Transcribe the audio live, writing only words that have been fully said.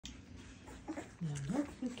Now look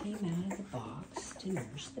who came out of the box to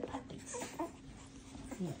nurse the puppies.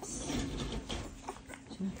 Yes.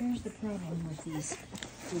 So here's the problem with these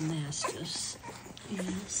bull mastiffs.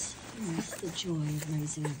 Yes, that's the joy of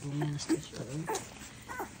raising a bull mastiff though.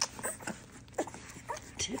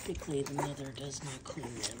 Typically the mother does not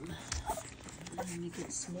clean them. Let me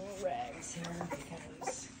get some more rags here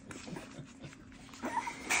because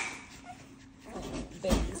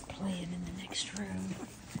baby's playing in the next room.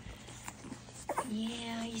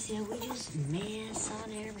 Yeah, you see, we just mess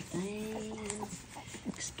on everything and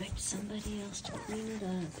expect somebody else to clean it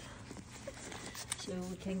up. So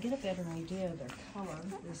we can get a better idea of their color.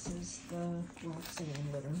 This is the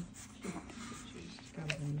Roxanna litter. She's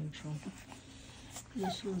probably neutral.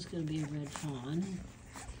 This one's going to be a red fawn.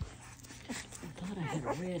 I thought I had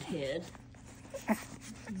a red head.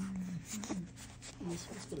 This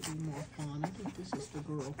one's going to be more fawn. I think this is the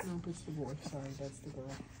girl. No, it's the boy. Sorry, that's the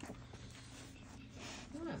girl.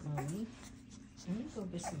 All right, Mommy. I'm going to go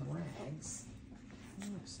get some rags. I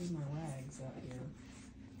don't see my rags out here.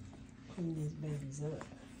 Clean these babies up.